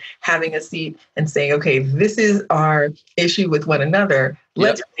Manchester having a seat and saying, okay, this is our issue with one another,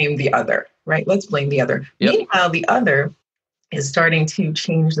 let's blame the other, right? Let's blame the other. Meanwhile, the other is starting to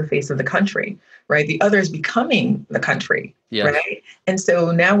change the face of the country, right? The other is becoming the country, right? And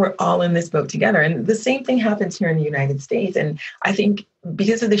so now we're all in this boat together. And the same thing happens here in the United States. And I think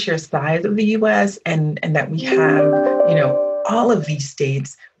because of the sheer size of the US and that we have, all of these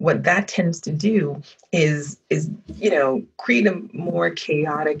states, what that tends to do is create a more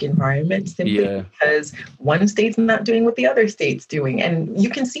chaotic environment, simply because one state's not doing what the other state's doing. And you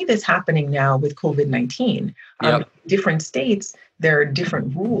can see this happening now with COVID-19. Different states, there are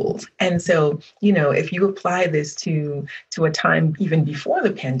different rules. And so, if you apply this to a time even before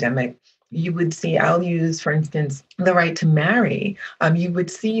the pandemic, you would see, I'll use, for instance, the right to marry. You would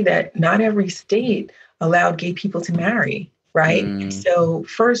see that not every state allowed gay people to marry. Right. So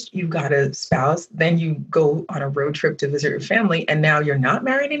first you've got a spouse, then you go on a road trip to visit your family, and now you're not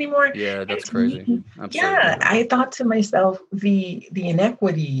married anymore. Yeah, that's crazy. Absolutely. Yeah. I thought to myself, the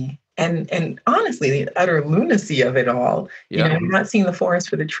inequity and honestly, the utter lunacy of it all. You're not seeing the forest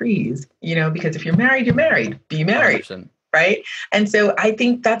for the trees, because if you're married, you're married. Be married. 100%. Right. And so I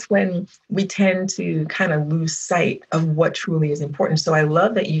think that's when we tend to kind of lose sight of what truly is important. So I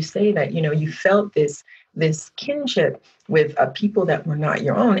love that you say that, you felt this kinship with people that were not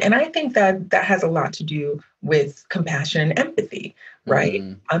your own. And I think that has a lot to do with compassion and empathy, right?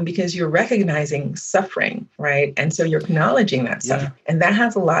 Because you're recognizing suffering, right? And so you're acknowledging that suffering. And that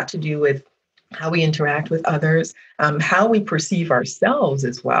has a lot to do with how we interact with others, how we perceive ourselves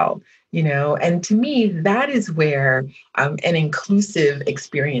as well. And to me, that is where an inclusive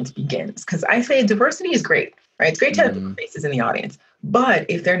experience begins. Because I say diversity is great, right? It's great to have different faces in the audience. But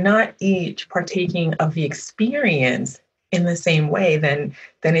if they're not each partaking of the experience in the same way, then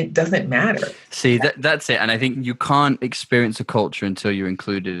it doesn't matter. See, that's it. And I think you can't experience a culture until you're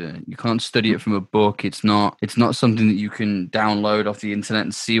included in it. You can't study it from a book. It's not something that you can download off the internet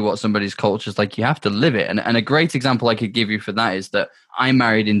and see what somebody's culture is like. You have to live it. And a great example I could give you for that is that I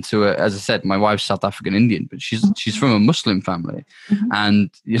married into as I said, my wife's South African Indian, but she's from a Muslim family.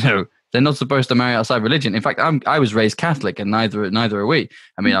 And, they're not supposed to marry outside religion. In fact, I was raised Catholic, and neither are we.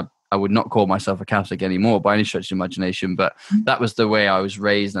 I mean, I would not call myself a Catholic anymore by any stretch of imagination, but that was the way I was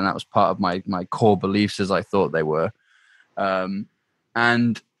raised, and that was part of my core beliefs as I thought they were.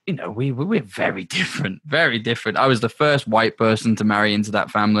 And we're very different, very different. I was the first white person to marry into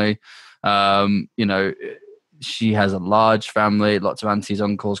that family. She has a large family, lots of aunties,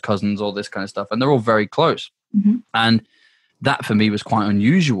 uncles, cousins, all this kind of stuff, and they're all very close. And that for me was quite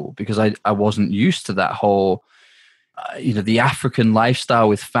unusual, because I wasn't used to that whole, the African lifestyle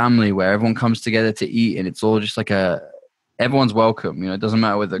with family where everyone comes together to eat, and it's all just like everyone's welcome. It doesn't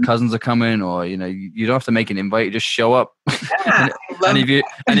matter whether cousins are coming or, you don't have to make an invite. You just show up. and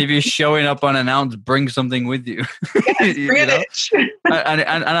if you're showing up unannounced, bring something with you. Yes,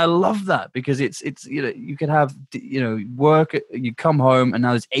 and I love that, because it's you could have, work, you come home and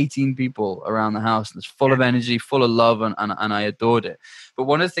now there's 18 people around the house, and it's full of energy, full of love. And I adored it. But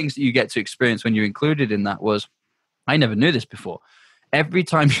one of the things that you get to experience when you're included in that was, I never knew this before. Every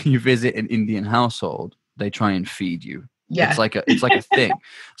time you visit an Indian household, they try and feed you. Yeah. It's like a thing.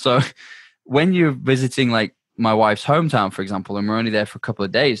 So when you're visiting like my wife's hometown, for example, and we're only there for a couple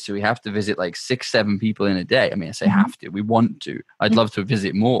of days, so we have to visit like 6-7 people in a day. I mean, I say have to, we want to. I'd love to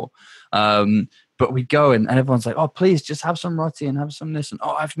visit more. But But we go and everyone's like, oh, please just have some roti and have some this. And,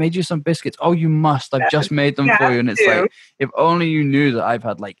 oh, I've made you some biscuits. Oh, you must. I've just made them for you. And it's like, if only you knew that I've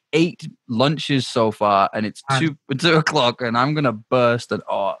had like 8 lunches so far and it's 2 o'clock and I'm going to burst and,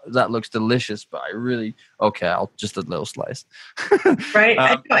 oh, that looks delicious. But okay, I'll just a little slice. Right.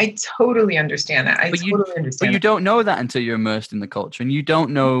 I totally understand that. But you don't know that until you're immersed in the culture, and you don't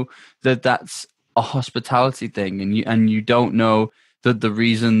know that that's a hospitality thing, and you don't know that the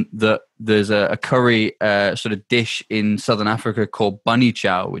reason that there's a curry sort of dish in Southern Africa called bunny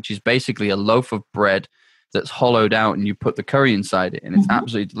chow, which is basically a loaf of bread that's hollowed out and you put the curry inside it, and it's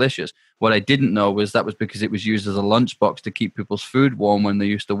absolutely delicious. What I didn't know was that was because it was used as a lunchbox to keep people's food warm when they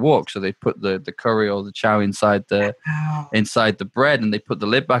used to walk. So they put the curry or the chow inside the bread, and they put the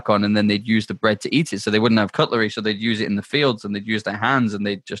lid back on, and then they'd use the bread to eat it. So they wouldn't have cutlery, so they'd use it in the fields, and they'd use their hands, and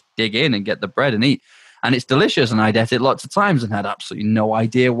they'd just dig in and get the bread and eat. And it's delicious, and I'd ate it lots of times and had absolutely no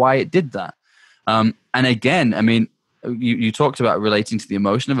idea why it did that. And again, I mean, you talked about relating to the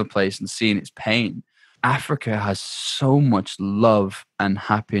emotion of a place and seeing its pain. Africa has so much love and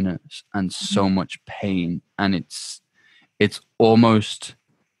happiness and so much pain, and it's almost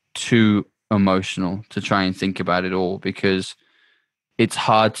too emotional to try and think about it all, because it's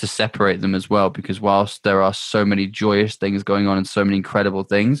hard to separate them as well, because whilst there are so many joyous things going on and so many incredible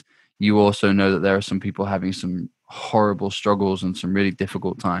things, you also know that there are some people having some horrible struggles and some really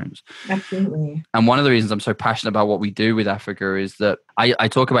difficult times. Absolutely. And one of the reasons I'm so passionate about what we do with Africa is that I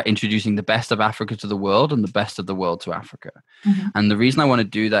talk about introducing the best of Africa to the world and the best of the world to Africa. And the reason I want to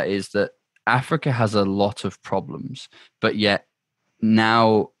do that is that Africa has a lot of problems, but yet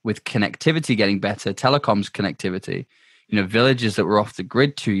now with connectivity getting better, telecoms connectivity, villages that were off the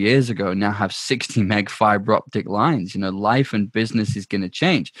grid 2 years ago now have 60 meg fiber optic lines. Life and business is going to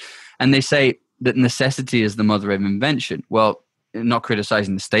change. And they say that necessity is the mother of invention. Well, not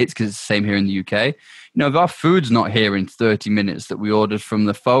criticizing the States, because it's the same here in the UK. If our food's not here in 30 minutes that we ordered from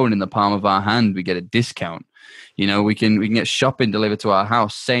the phone in the palm of our hand, we get a discount. We can get shopping delivered to our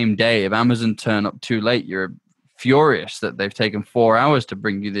house same day. If Amazon turn up too late, you're furious that they've taken 4 hours to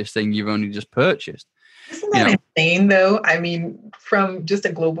bring you this thing you've only just purchased. Isn't that insane, though? I mean, from just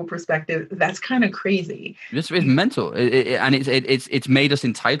a global perspective, that's kind of crazy. It's mental, and it's made us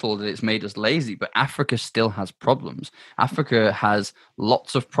entitled, and it's made us lazy. But Africa still has problems. Africa has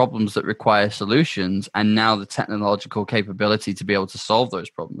lots of problems that require solutions, and now the technological capability to be able to solve those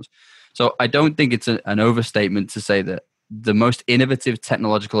problems. So I don't think it's an overstatement to say that the most innovative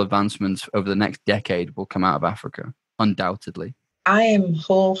technological advancements over the next decade will come out of Africa, undoubtedly. I am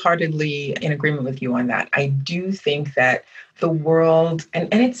wholeheartedly in agreement with you on that. I do think that the world,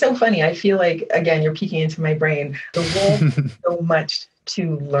 and it's so funny, I feel like, again, you're peeking into my brain, the world has so much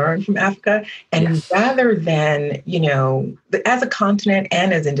to learn from Africa. And rather than, as a continent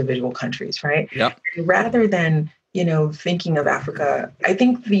and as individual countries, right? Yep. Rather than, thinking of Africa, I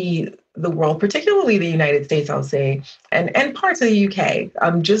think the world, particularly the United States, I'll say, and parts of the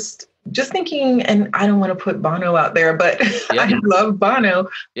UK, just thinking, and I don't want to put Bono out there, but I love Bono,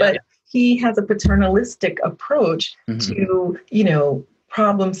 but he has a paternalistic approach to,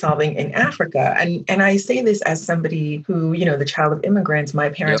 problem solving in Africa. And I say this as somebody who, the child of immigrants, my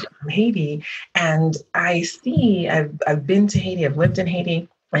parents are from Haiti, and I've been to Haiti, I've lived in Haiti,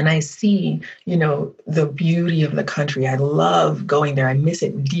 and I see, the beauty of the country. I love going there. I miss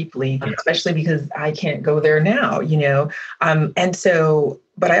it deeply, especially because I can't go there now, and so,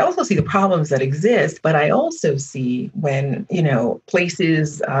 but I also see the problems that exist, but I also see when,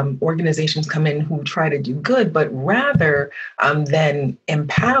 places, organizations come in who try to do good, but rather than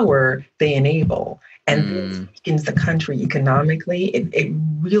empower, they enable. And this weakens the country economically. It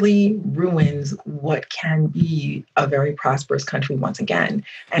really ruins what can be a very prosperous country once again.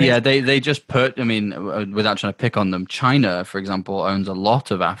 And they just put, without trying to pick on them, China, for example, owns a lot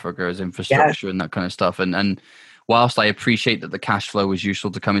of Africa as infrastructure and that kind of stuff. And whilst I appreciate that the cash flow was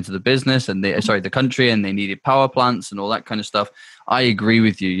useful to come into the business and the country, and they needed power plants and all that kind of stuff, I agree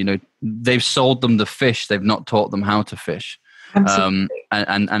with you. They've sold them the fish. They've not taught them how to fish. And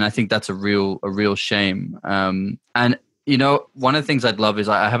I think that's a real shame. And one of the things I'd love is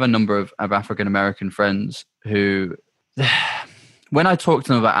I have a number of African American friends who, when I talk to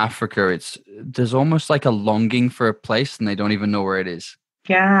them about Africa, there's almost like a longing for a place, and they don't even know where it is.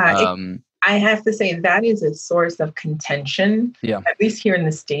 Yeah. I have to say that is a source of contention, at least here in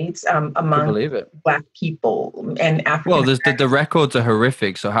the States, among Black people and African. Well, the records are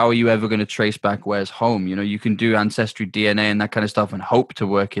horrific. So how are you ever going to trace back where's home? You can do ancestry DNA and that kind of stuff and hope to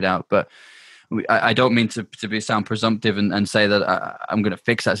work it out. But I don't mean to sound presumptive and say that I'm going to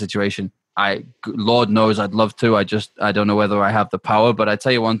fix that situation. Lord knows I'd love to. I don't know whether I have the power, but I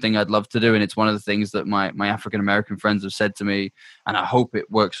tell you one thing I'd love to do. And it's one of the things that my African-American friends have said to me, and I hope it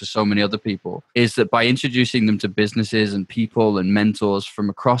works for so many other people, is that by introducing them to businesses and people and mentors from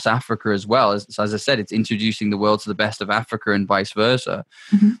across Africa as well, as I said, it's introducing the world to the best of Africa and vice versa.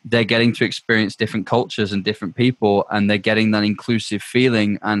 Mm-hmm. They're getting to experience different cultures and different people, and they're getting that inclusive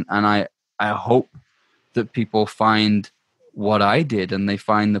feeling. And I hope that people find what I did and they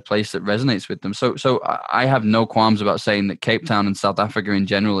find the place that resonates with them. So I have no qualms about saying that Cape Town and South Africa in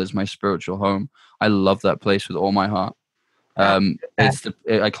general is my spiritual home. I love that place with all my heart.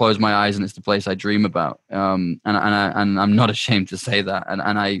 I close my eyes and it's the place I dream about. And I'm not ashamed to say that. And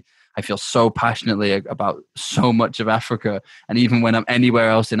I feel so passionately about so much of Africa. And even when I'm anywhere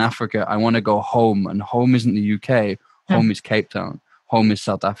else in Africa, I want to go home. And home isn't the UK. Home is Cape Town. Home is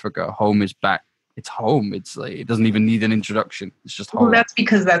South Africa. Home is back. It's home. It's like, it doesn't even need an introduction. It's just home. Well, that's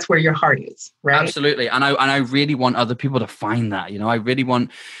because that's where your heart is, right? Absolutely. And I really want other people to find that. I really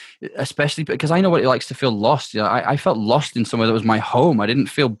want, especially because I know what it likes to feel lost. I felt lost in somewhere that was my home. I didn't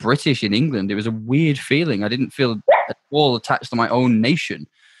feel British in England. It was a weird feeling. I didn't feel at all attached to my own nation.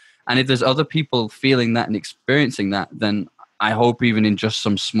 And if there's other people feeling that and experiencing that, then I hope even in just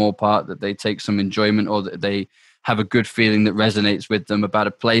some small part that they take some enjoyment, or that they have a good feeling that resonates with them about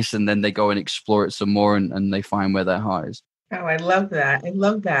a place, and then they go and explore it some more and they find where their heart is. Oh, I love that. I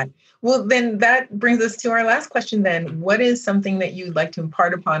love that. Well, then that brings us to our last question then. What is something that you'd like to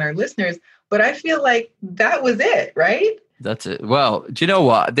impart upon our listeners? But I feel like that was it, right? That's it. Well, do you know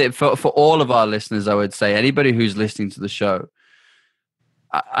what? For all of our listeners, I would say, anybody who's listening to the show,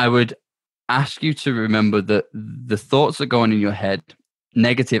 I would ask you to remember that the thoughts that go on in your head,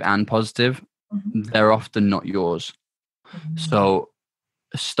 negative and positive, they're often not yours. So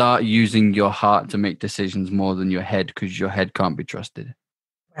start using your heart to make decisions more than your head, because your head can't be trusted.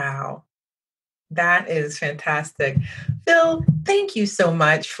 Wow. That is fantastic. Phil, thank you so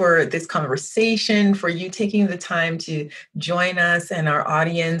much for this conversation, for you taking the time to join us and our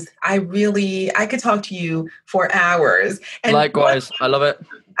audience. I could talk to you for hours. And likewise, I love it.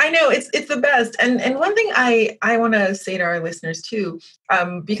 I know it's the best. And one thing I want to say to our listeners too,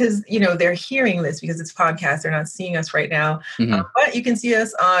 because, they're hearing this because it's podcast, they're not seeing us right now, but you can see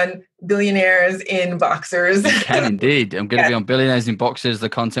us on Billionaires in Boxers. You can indeed. I'm going to be on Billionaires in Boxers. The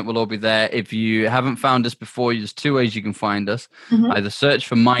content will all be there. If you haven't found us before, there's two ways you can find us. Either search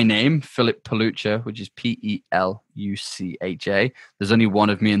for my name, Philip Pelucha, which is Pelucha. There's only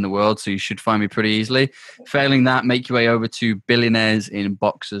one of me in the world, so you should find me pretty easily. Failing that, make your way over to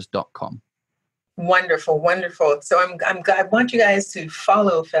billionairesinboxers.com. Wonderful, wonderful. So I want you guys to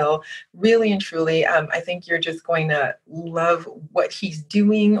follow Phil really and truly. I think you're just going to love what he's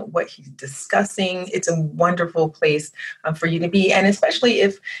doing, what he's discussing. It's a wonderful place for you to be. And especially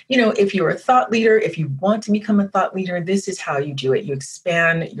if you're a thought leader, if you want to become a thought leader, this is how you do it. You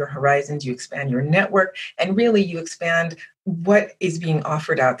expand your horizons, you expand your network, and really you expand what is being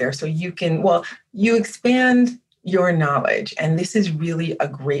offered out there. So you expand your knowledge. And this is really a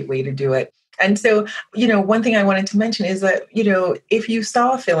great way to do it. And so, one thing I wanted to mention is that, if you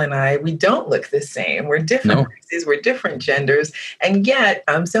saw Phil and I, we don't look the same. We're different races, we're different genders. And yet,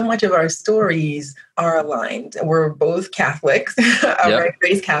 so much of our stories are aligned. We're both Catholics, right?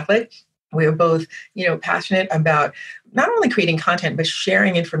 Raised Catholic. We're both, passionate about not only creating content, but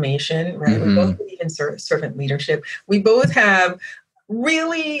sharing information, right? We both believe in servant leadership. We both have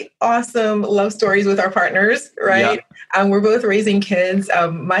really awesome love stories with our partners, right? We're both raising kids.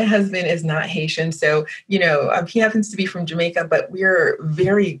 My husband is not Haitian, so, he happens to be from Jamaica, but we're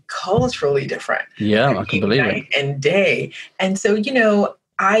very culturally different. Yeah, I can believe it. And day. And so,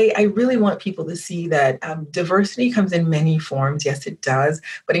 I really want people to see that diversity comes in many forms. Yes, it does.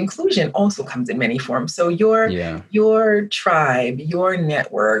 But inclusion also comes in many forms. So your tribe, your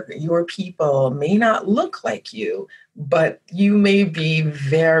network, your people may not look like you, but you may be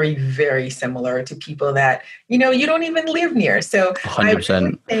very, very similar to people that, you don't even live near. So 100%. I would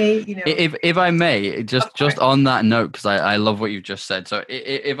say, if I may, just on that note, because I love what you've just said. So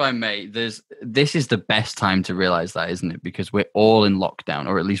if I may, this is the best time to realize that, isn't it? Because we're all in lockdown,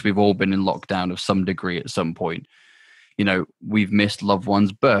 or at least we've all been in lockdown of some degree at some point. We've missed loved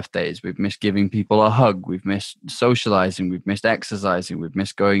ones' birthdays. We've missed giving people a hug. We've missed socializing. We've missed exercising. We've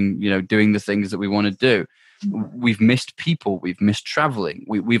missed going, doing the things that we want to do. We've missed people. We've missed traveling.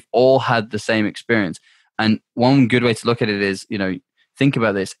 We've all had the same experience. And one good way to look at it is, think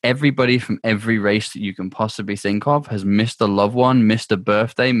about this. Everybody from every race that you can possibly think of has missed a loved one, missed a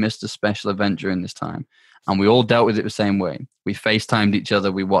birthday, missed a special event during this time. And we all dealt with it the same way. We FaceTimed each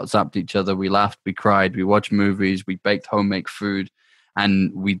other. We WhatsApped each other. We laughed. We cried. We watched movies. We baked homemade food.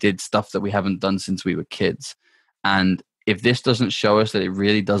 and we did stuff that we haven't done since we were kids. And if this doesn't show us that it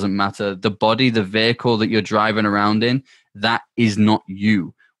really doesn't matter, the body, the vehicle that you're driving around in, that is not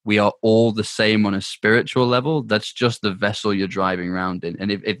you. We are all the same on a spiritual level. That's just the vessel you're driving around in.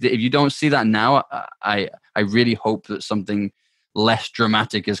 And if you don't see that now, I really hope that something less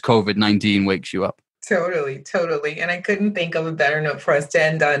dramatic as COVID-19 wakes you up. Totally. And I couldn't think of a better note for us to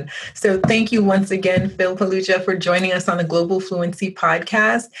end on. So thank you once again, Phil Pelucha, for joining us on the Global Fluency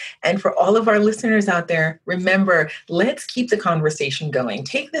Podcast. And for all of our listeners out there, remember, let's keep the conversation going.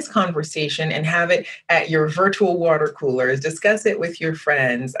 Take this conversation and have it at your virtual water coolers. Discuss it with your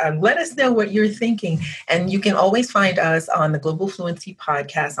friends. Let us know what you're thinking. And you can always find us on the Global Fluency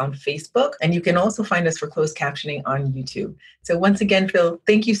Podcast on Facebook. And you can also find us for closed captioning on YouTube. So once again, Phil,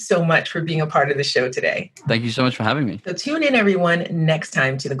 thank you so much for being a part of the show today. Thank you so much for having me. So tune in, everyone, next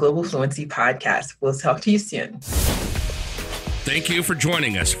time to the Global Fluency Podcast. We'll talk to you soon. Thank you for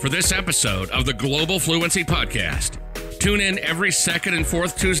joining us for this episode of the Global Fluency Podcast. Tune in every second and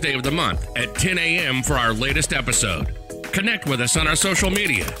fourth Tuesday of the month at 10 a.m. for our latest episode. Connect with us on our social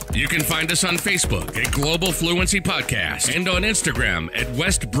media. You can find us on Facebook at Global Fluency Podcast and on Instagram at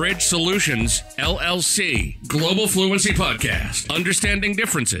Westbridge Solutions LLC. Global Fluency Podcast. Understanding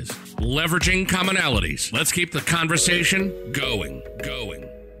differences, leveraging commonalities. Let's keep the conversation going.